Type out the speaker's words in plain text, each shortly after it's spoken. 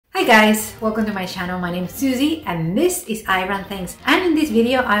guys, welcome to my channel. My name is Suzie and this is I Run Things. And in this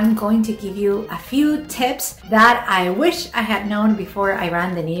video, I'm going to give you a few tips that I wish I had known before I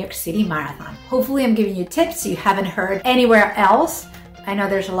ran the New York City Marathon. Hopefully I'm giving you tips you haven't heard anywhere else. I know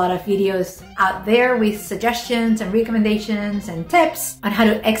there's a lot of videos out there with suggestions and recommendations and tips on how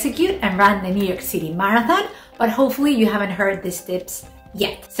to execute and run the New York City Marathon, but hopefully you haven't heard these tips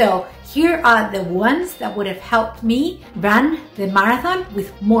yet. So here are the ones that would have helped me run the marathon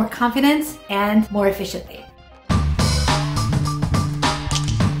with more confidence and more efficiently.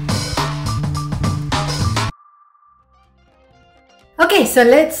 Okay, so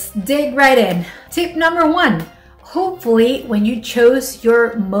let's dig right in. Tip number one. Hopefully, when you chose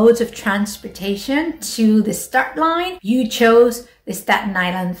your modes of transportation to the start line, you chose the Staten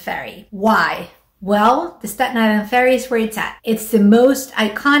Island Ferry. Why? Well, the Staten Island Ferry is where it's at. It's the most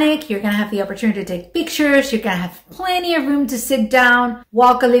iconic. You're gonna have the opportunity to take pictures. You're gonna have plenty of room to sit down,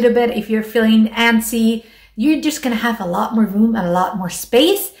 walk a little bit if you're feeling antsy. You're just gonna have a lot more room and a lot more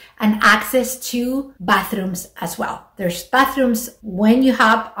space and access to bathrooms as well. There's bathrooms when you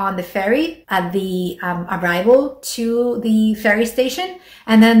hop on the ferry at the arrival to the ferry station.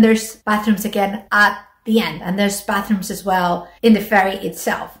 And then there's bathrooms again at the end. And there's bathrooms as well in the ferry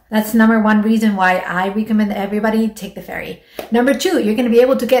itself. That's number one reason why I recommend everybody take the ferry. Number two, you're going to be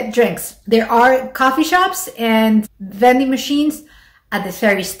able to get drinks. There are coffee shops and vending machines at the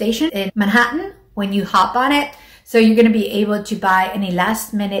ferry station in Manhattan when you hop on it. So you're going to be able to buy any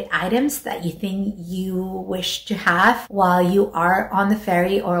last minute items that you think you wish to have while you are on the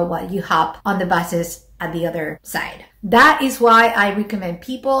ferry or while you hop on the buses at the other side. That is why I recommend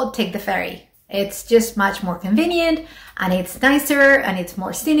people take the ferry. It's just much more convenient and it's nicer and it's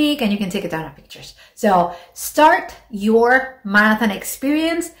more scenic and you can take a ton of pictures. So start your marathon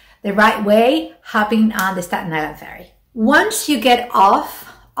experience the right way, hopping on the Staten Island Ferry. Once you get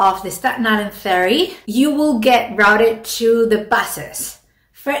off of the Staten Island Ferry, you will get routed to the buses.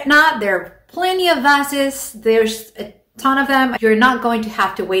 Fret not, there are plenty of buses. There's a ton of them. You're not going to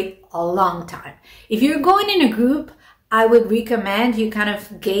have to wait a long time. If you're going in a group, I would recommend you kind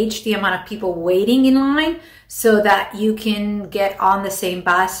of gauge the amount of people waiting in line so that you can get on the same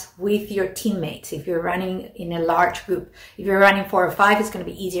bus with your teammates. If you're running in a large group, if you're running 4 or 5, it's going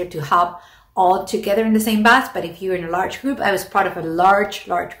to be easier to hop all together in the same bus. But if you're in a large group, I was part of a large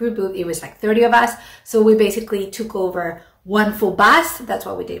group. It was like 30 of us. So we basically took over one full bus. That's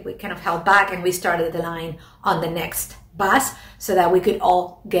what we did. We kind of held back and we started the line on the next bus so that we could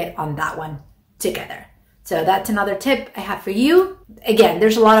all get on that one together. So that's another tip I have for you. Again,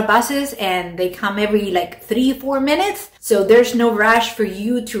 there's a lot of buses and they come every like 3-4 minutes. So there's no rush for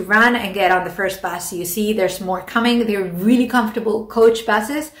you to run and get on the first bus. You see there's more coming. They're really comfortable coach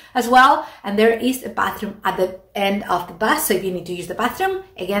buses as well. And there is a bathroom at the end of the bus. So if you need to use the bathroom,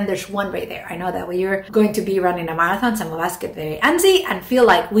 again, there's one right there. I know that when you're going to be running a marathon, some of us get very antsy and feel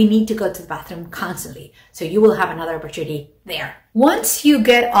like we need to go to the bathroom constantly. So you will have another opportunity there. Once you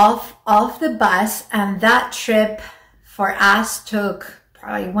get off of the bus, and that trip for us took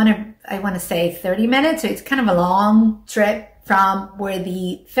probably I want to say 30 minutes. So it's kind of a long trip from where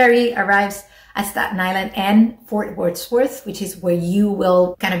the ferry arrives at Staten Island and Fort Wordsworth, which is where you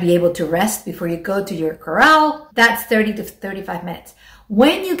will kind of be able to rest before you go to your corral. That's 30 to 35 minutes.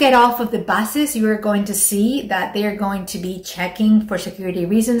 When you get off of the buses, you are going to see that they're going to be checking for security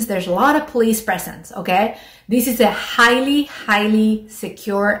reasons. There's a lot of police presence, okay? This is a highly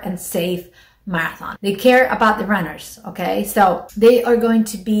secure and safe marathon. They care about the runners, okay? So they are going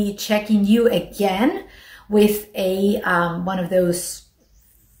to be checking you again with a one of those,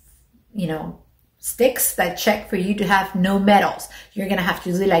 sticks that check for you to have no medals. You're gonna have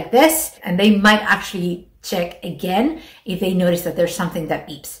to do like this, and they might actually check again if they notice that there's something that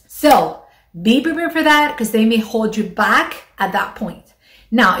beeps. So be prepared for that because they may hold you back at that point.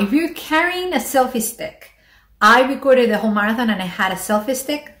 Now, if you're carrying a selfie stick, I recorded the whole marathon and I had a selfie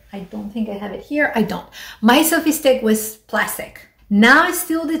stick. I don't think I have it here. I don't. My selfie stick was plastic. Now is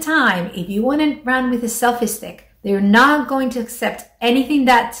still the time. If you want to run with a selfie stick, they're not going to accept anything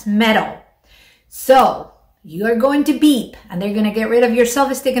that's metal. So you are going to beep and they're going to get rid of your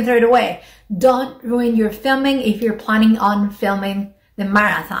selfie stick and throw it away. Don't ruin your filming if you're planning on filming the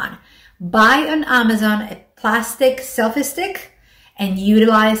marathon. Buy on Amazon a plastic selfie stick and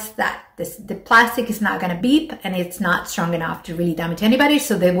utilize that. The plastic is not going to beep and it's not strong enough to really damage anybody.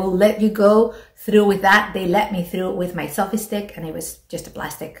 So they will let you go through with that. They let me through with my selfie stick and it was just a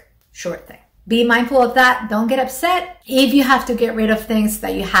plastic short thing. Be mindful of that. Don't get upset if you have to get rid of things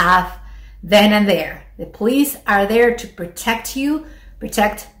that you have then and there. The police are there to protect you,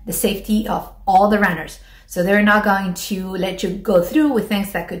 protect the safety of all the runners. So they're not going to let you go through with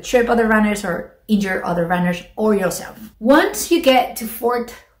things that could trip other runners or injure other runners or yourself. Once you get to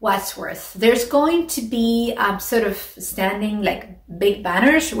Fort Wadsworth, there's going to be sort of standing like big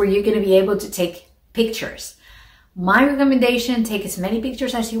banners where you're going to be able to take pictures. My recommendation, take as many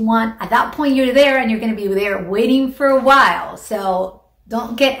pictures as you want. At that point, you're there and you're going to be there waiting for a while. So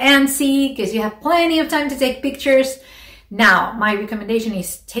don't get antsy because you have plenty of time to take pictures. Now, my recommendation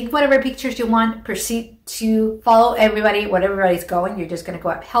is take whatever pictures you want, proceed to follow everybody, where everybody's going. You're just going to go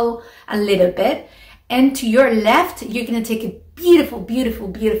uphill a little bit. And to your left, you're going to take a beautiful, beautiful,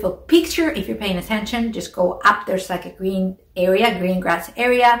 beautiful picture. If you're paying attention, just go up. There's like a green area, green grass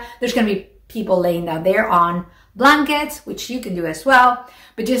area. There's going to be people laying down there on blankets, which you can do as well.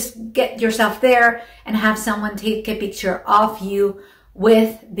 But just get yourself there and have someone take a picture of you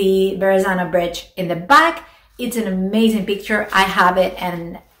with the Verrazano Bridge in the back. It's an amazing picture. I have it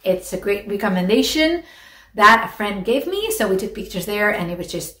and it's a great recommendation that a friend gave me. So we took pictures there and it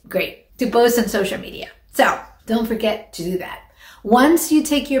was just great to post on social media. So don't forget to do that. Once you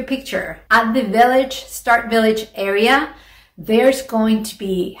take your picture at the village, start village area, there's going to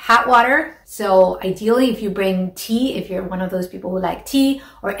be hot water. So ideally, if you bring tea, if you're one of those people who like tea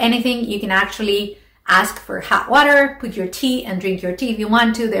or anything, you can actually ask for hot water, put your tea and drink your tea if you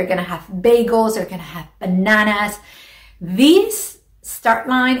want to. They're going to have bagels. They're going to have bananas. This start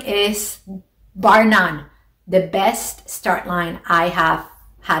line is bar none the best start line I have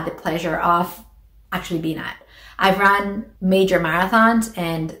had the pleasure of actually being at. I've run major marathons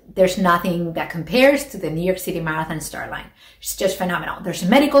and there's nothing that compares to the New York City Marathon start line. It's just phenomenal. There's a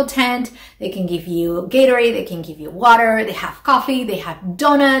medical tent. They can give you Gatorade. They can give you water. They have coffee. They have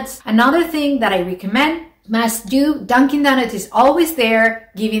donuts. Another thing that I recommend, must do, Dunkin' Donuts is always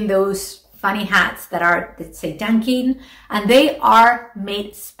there giving those funny hats that say Dunkin', and they are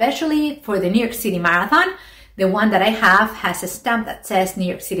made specially for the New York City Marathon. The one that I have has a stamp that says New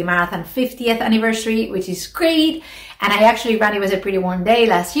York City Marathon 50th anniversary, which is great. And I actually ran, it was a pretty warm day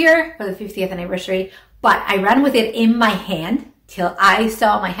last year for the 50th anniversary, but I ran with it in my hand till I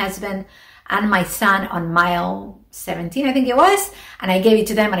saw my husband and my son on mile 17, I think it was. And I gave it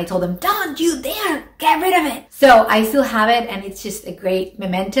to them and I told them, don't you dare, get rid of it. So I still have it and it's just a great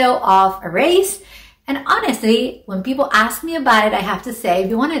memento of a race. And honestly, when people ask me about it, I have to say, if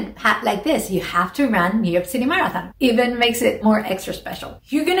you want a hat like this, you have to run New York City Marathon. Even makes it more extra special.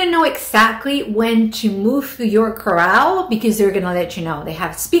 You're going to know exactly when to move to your corral because they're going to let you know. They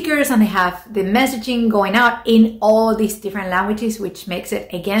have speakers and they have the messaging going out in all these different languages, which makes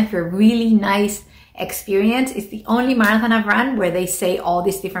it, again, for a really nice experience. It's the only marathon I've run where they say all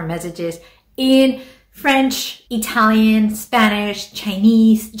these different messages in French, Italian, Spanish,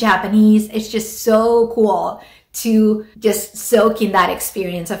 Chinese, Japanese. It's just so cool to just soak in that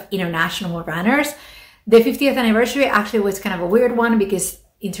experience of international runners. The 50th anniversary actually was kind of a weird one because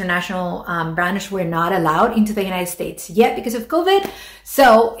international runners were not allowed into the United States yet because of COVID.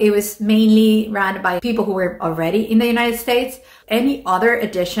 So it was mainly run by people who were already in the United States. Any other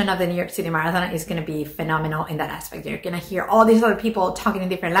edition of the New York City Marathon is going to be phenomenal in that aspect. You're going to hear all these other people talking in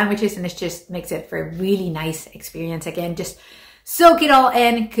different languages and it just makes it for a really nice experience. Again, just soak it all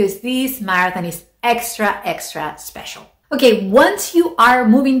in because this marathon is extra, extra special. Okay, once you are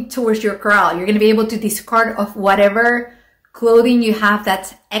moving towards your corral, you're going to be able to discard of whatever clothing you have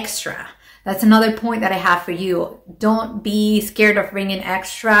that's extra. That's another point that I have for you. Don't be scared of bringing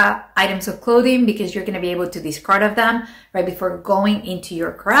extra items of clothing because you're going to be able to discard of them right before going into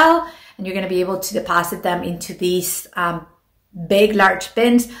your corral, and you're going to be able to deposit them into these big, large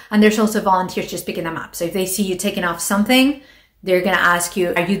bins. And there's also volunteers just picking them up. So if they see you taking off something, they're going to ask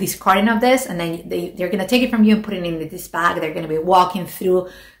you, are you discarding of this? And then they're going to take it from you and put it in this bag. They're going to be walking through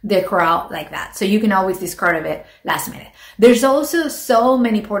the corral like that. So you can always discard of it last minute. There's also so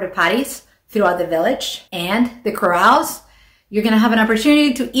many porta potties throughout the village and the corrals. You're going to have an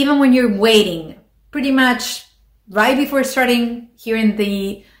opportunity to, even when you're waiting, pretty much right before starting hearing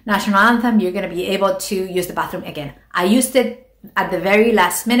the national anthem, you're going to be able to use the bathroom again. I used it at the very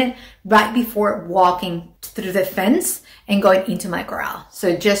last minute, right before walking through the fence and going into my corral.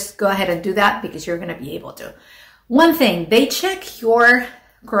 So just go ahead and do that because you're going to be able to. One thing, they check your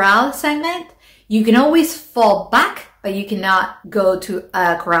corral segment. You can always fall back, but you cannot go to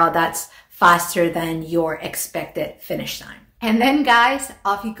a corral that's faster than your expected finish time. And then guys,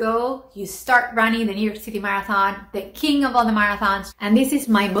 off you go. You start running the New York City Marathon, the king of all the marathons. And this is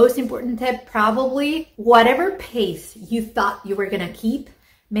my most important tip, probably. Whatever pace you thought you were gonna keep,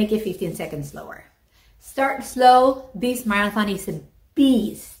 make it 15 seconds slower. Start slow. This marathon is a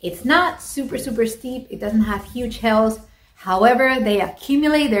beast. It's not super, super steep. It doesn't have huge hills. However, they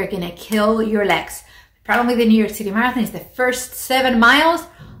accumulate, they're gonna kill your legs. Probably the New York City Marathon is the first 7 miles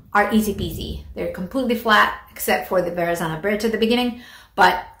are easy peasy. They're completely flat except for the Verrazano Bridge at the beginning.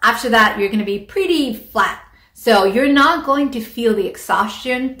 But after that, you're going to be pretty flat. So you're not going to feel the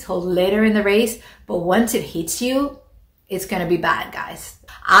exhaustion till later in the race. But once it hits you, it's going to be bad, guys.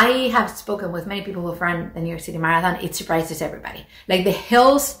 I have spoken with many people who've run the New York City Marathon. It surprises everybody. Like the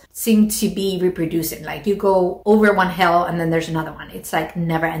hills seem to be reproducing. Like you go over one hill and then there's another one. It's like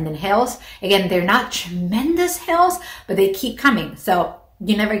never ending hills. Again, they're not tremendous hills, but they keep coming. So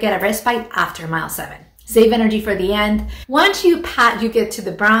you never get a respite after mile 7. Save energy for the end. Once you get to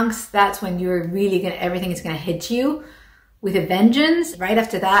the Bronx, that's when you're really everything is gonna hit you with a vengeance. Right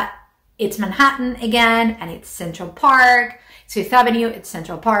after that, it's Manhattan again, and it's Central Park. It's Fifth Avenue, it's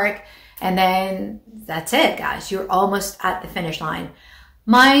Central Park. And then that's it, guys. You're almost at the finish line.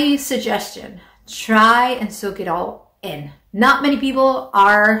 My suggestion, try and soak it all in. Not many people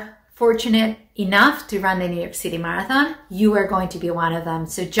are fortunate enough to run the New York City Marathon. You are going to be one of them.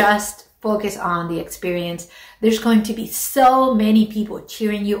 So just focus on the experience. There's going to be so many people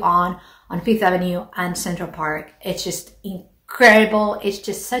cheering you on Fifth Avenue and Central Park. It's just incredible. It's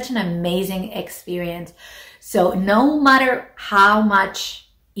just such an amazing experience. So no matter how much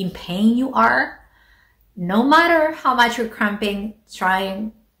in pain you are, no matter how much you're cramping, try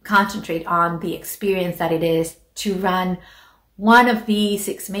and concentrate on the experience that it is to run one of the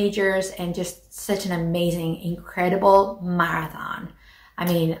 6 majors and just such an amazing, incredible marathon. I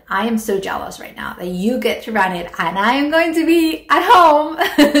mean, I am so jealous right now that you get to run it and I am going to be at home.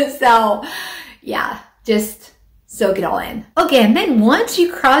 So yeah, just soak it all in. Okay, and then once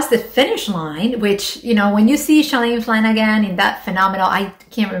you cross the finish line, which, you know, when you see Shalane Flanagan in that phenomenal, I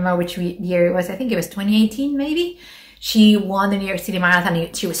can't remember which year it was, I think it was 2018 maybe, she won the New York City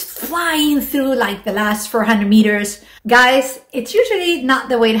Marathon. She was flying through like the last 400 meters. Guys, it's usually not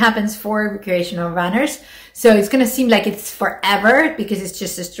the way it happens for recreational runners. So it's going to seem like it's forever because it's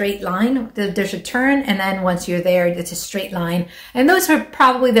just a straight line. There's a turn, and then once you're there, it's a straight line. And those are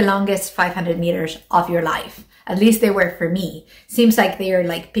probably the longest 500 meters of your life. At least they were for me. Seems like they are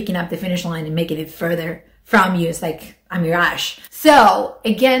like picking up the finish line and making it further from you. It's like a mirage. So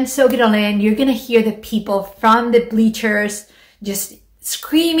again, soak it all in. You're going to hear the people from the bleachers just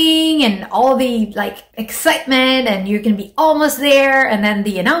screaming and all the like excitement, and you're going to be almost there. And then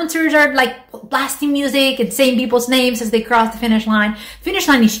the announcers are like blasting music and saying people's names as they cross the finish line. Finish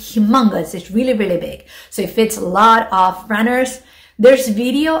line is humongous. It's really, really big. So it fits a lot of runners. There's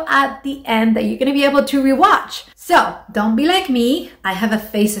video at the end that you're going to be able to rewatch. So don't be like me. I have a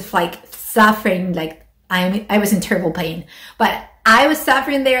face of like suffering, like I was in terrible pain, but I was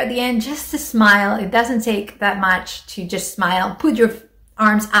suffering there at the end just to smile. It doesn't take that much to just smile, put your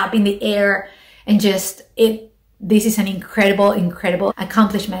arms up in the air, and just this is an incredible, incredible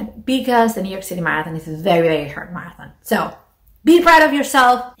accomplishment because the New York City Marathon is a very, very hard marathon. So be proud of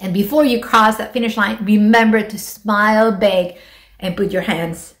yourself. And before you cross that finish line, remember to smile big and put your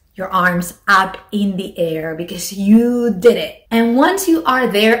arms up in the air because you did it. And once you are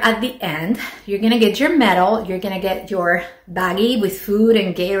there at the end, you're gonna get your medal, you're gonna get your baggie with food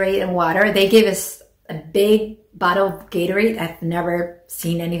and Gatorade and water. They gave us a big bottle of Gatorade. I've never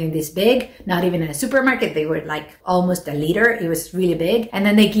seen anything this big, not even in a supermarket. They were like almost a liter. It was really big. And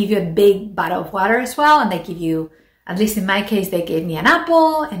then they give you a big bottle of water as well. And they give you, at least in my case, they gave me an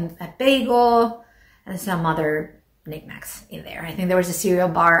apple and a bagel and some other knickknacks in there. I think there was a cereal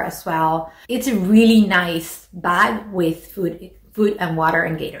bar as well. It's a really nice bag with food and water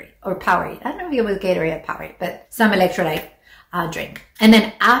and Gatorade or Powerade. I don't know if it was Gatorade or Powerade, but some electrolyte drink. And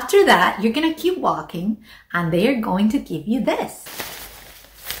then after that, you're going to keep walking and they are going to give you this.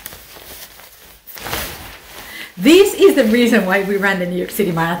 This is the reason why we ran the New York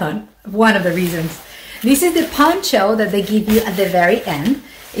City Marathon. One of the reasons. This is the poncho that they give you at the very end.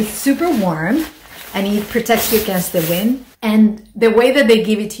 It's super warm and it protects you against the wind. And the way that they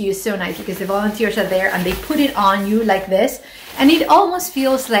give it to you is so nice because the volunteers are there and they put it on you like this. And it almost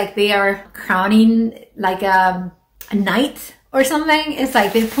feels like they are crowning like a knight or something. It's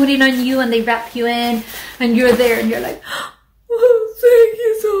like they put it on you and they wrap you in and you're there and you're like, oh, thank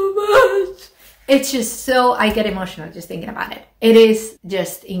you so much. It's just so, I get emotional just thinking about it. It is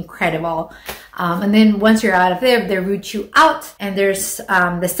just incredible. And then once you're out of there, they route you out and there's,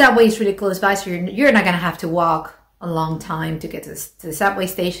 the subway is really close by. So you're not going to have to walk a long time to get to the subway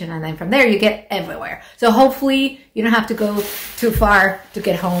station. And then from there, you get everywhere. So hopefully you don't have to go too far to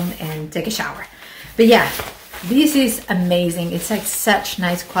get home and take a shower. But yeah, this is amazing. It's like such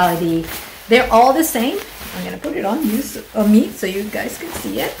nice quality. They're all the same. I'm going to put it on me so you guys can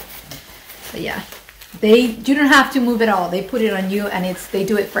see it. But yeah, You don't have to move at all. They put it on you, and they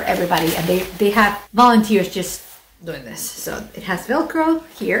do it for everybody, and they have volunteers just doing this. So it has Velcro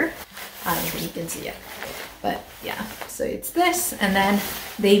here. I don't think you can see it, but yeah, so it's this, and then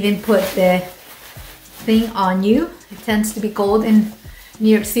they even put the thing on you. It tends to be cold in New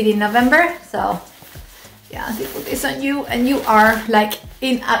York City in November, so yeah, they put this on you, and you are like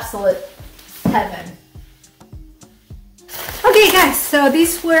in absolute heaven. Okay guys, so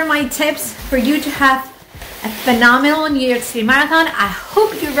these were my tips for you to have a phenomenal New York City Marathon. I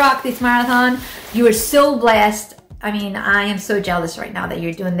hope you rock this marathon. You are so blessed. I mean, I am so jealous right now that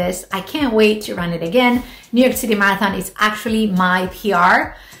you're doing this. I can't wait to run it again. New York City Marathon is actually my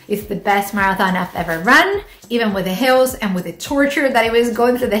PR. It's the best marathon I've ever run, even with the hills and with the torture that it was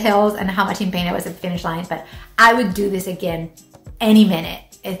going through the hills and how much in pain I was at the finish line. But I would do this again any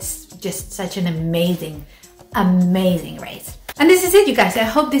minute. It's just such an amazing race. And this is it, you guys. I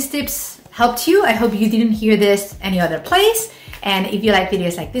hope these tips helped you. I hope you didn't hear this any other place. And if you like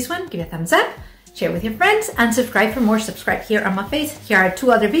videos like this one, give it a thumbs up, share with your friends, and subscribe for more. Subscribe here on my face. Here are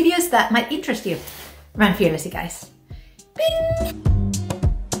 2 other videos that might interest you. Run fearlessly, guys. Bing!